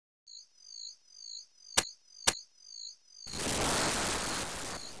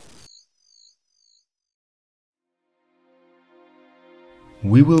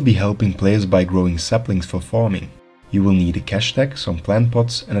We will be helping players by growing saplings for farming. You will need a cash tag, some plant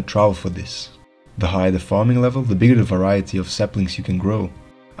pots and a trowel for this. The higher the farming level, the bigger the variety of saplings you can grow.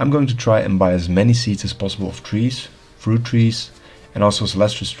 I'm going to try and buy as many seeds as possible of trees, fruit trees and also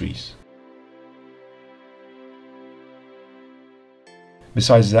celestial trees.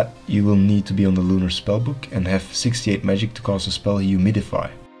 Besides that, you will need to be on the Lunar spellbook and have 68 magic to cast the spell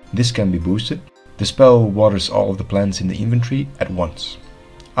Humidify. This can be boosted. The spell waters all of the plants in the inventory at once.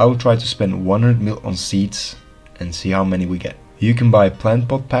 I will try to spend 100 mil on seeds and see how many we get. You can buy plant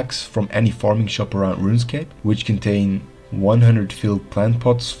pot packs from any farming shop around RuneScape, which contain 100 filled plant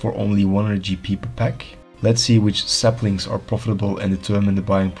pots for only 100 GP per pack. Let's see which saplings are profitable and determine the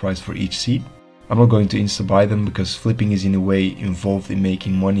buying price for each seed. I'm not going to insta buy them because flipping is in a way involved in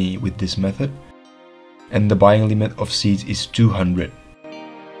making money with this method. And the buying limit of seeds is 200.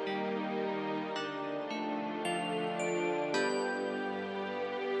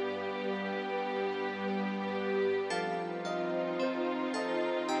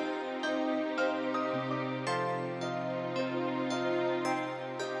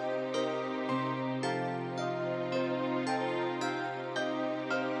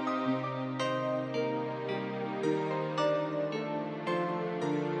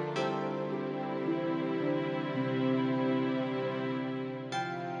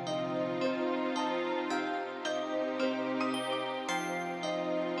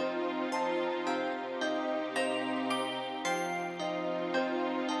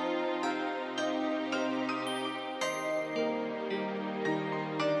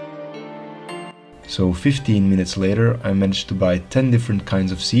 So 15 minutes later I managed to buy 10 different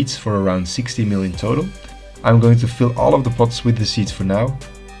kinds of seeds for around 60 mil in total. I'm going to fill all of the pots with the seeds for now.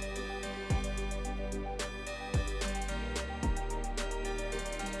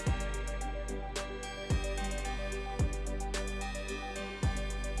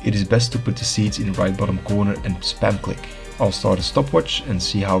 It is best to put the seeds in the right bottom corner and spam click. I'll start a stopwatch and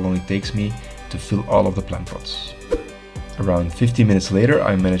see how long it takes me to fill all of the plant pots. Around 50 minutes later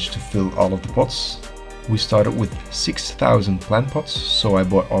I managed to fill all of the pots. We started with 6,000 plant pots, so I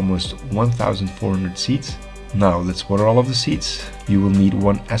bought almost 1,400 seeds. Now let's water all of the seeds. You will need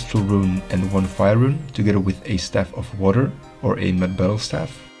one astral rune and one fire rune, together with a staff of water or a mud battle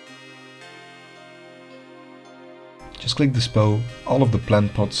staff. Just click the spell, all of the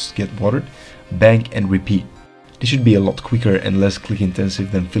plant pots get watered, bank and repeat. This should be a lot quicker and less click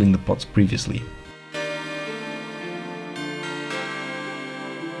intensive than filling the pots previously.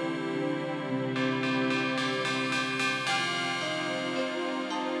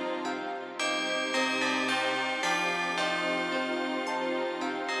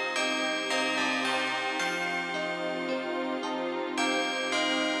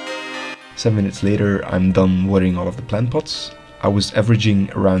 Seven minutes later I'm done watering all of the plant pots. I was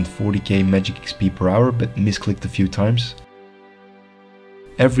averaging around 40k magic XP per hour but misclicked a few times.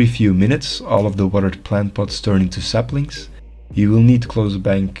 Every few minutes all of the watered plant pots turn into saplings. You will need to close the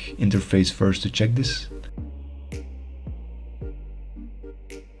bank interface first to check this.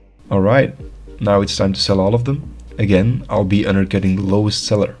 Alright, now it's time to sell all of them. Again, I'll be undercutting the lowest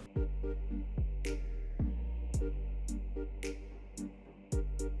seller.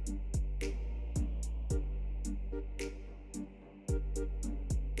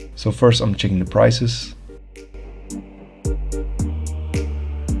 So first I'm checking the prices.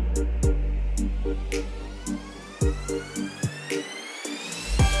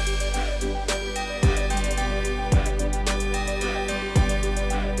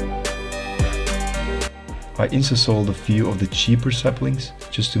 I insta-sold a few of the cheaper saplings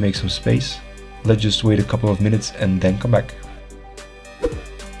just to make some space. Let's just wait a couple of minutes and then come back.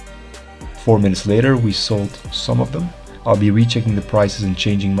 4 minutes later we sold some of them. I'll be rechecking the prices and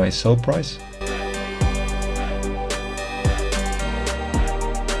changing my sell price.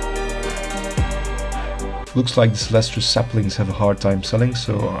 Looks like the celestial saplings have a hard time selling,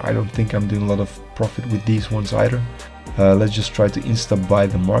 so I don't think I'm doing a lot of profit with these ones either. Let's just try to insta buy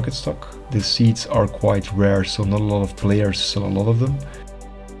the market stock. The seeds are quite rare, so not a lot of players sell a lot of them.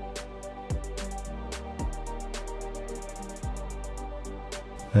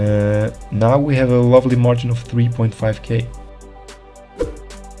 Now we have a lovely margin of 3.5k.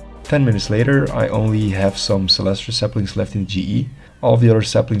 10 minutes later I only have some celestial saplings left in GE. All of the other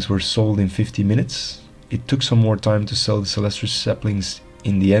saplings were sold in 50 minutes. It took some more time to sell the celestial saplings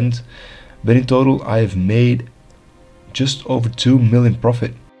in the end, but in total I have made just over 2 million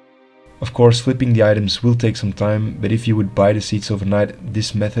profit. Of course, flipping the items will take some time, but if you would buy the seeds overnight,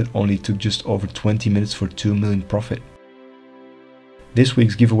 this method only took just over 20 minutes for 2 million profit. This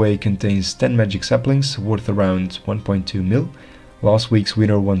week's giveaway contains 10 magic saplings worth around 1.2 mil. Last week's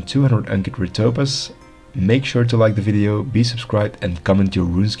winner won 200 Unkit Ritopas. Make sure to like the video, be subscribed and comment your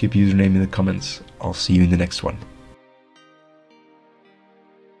RuneScape username in the comments. I'll see you in the next one.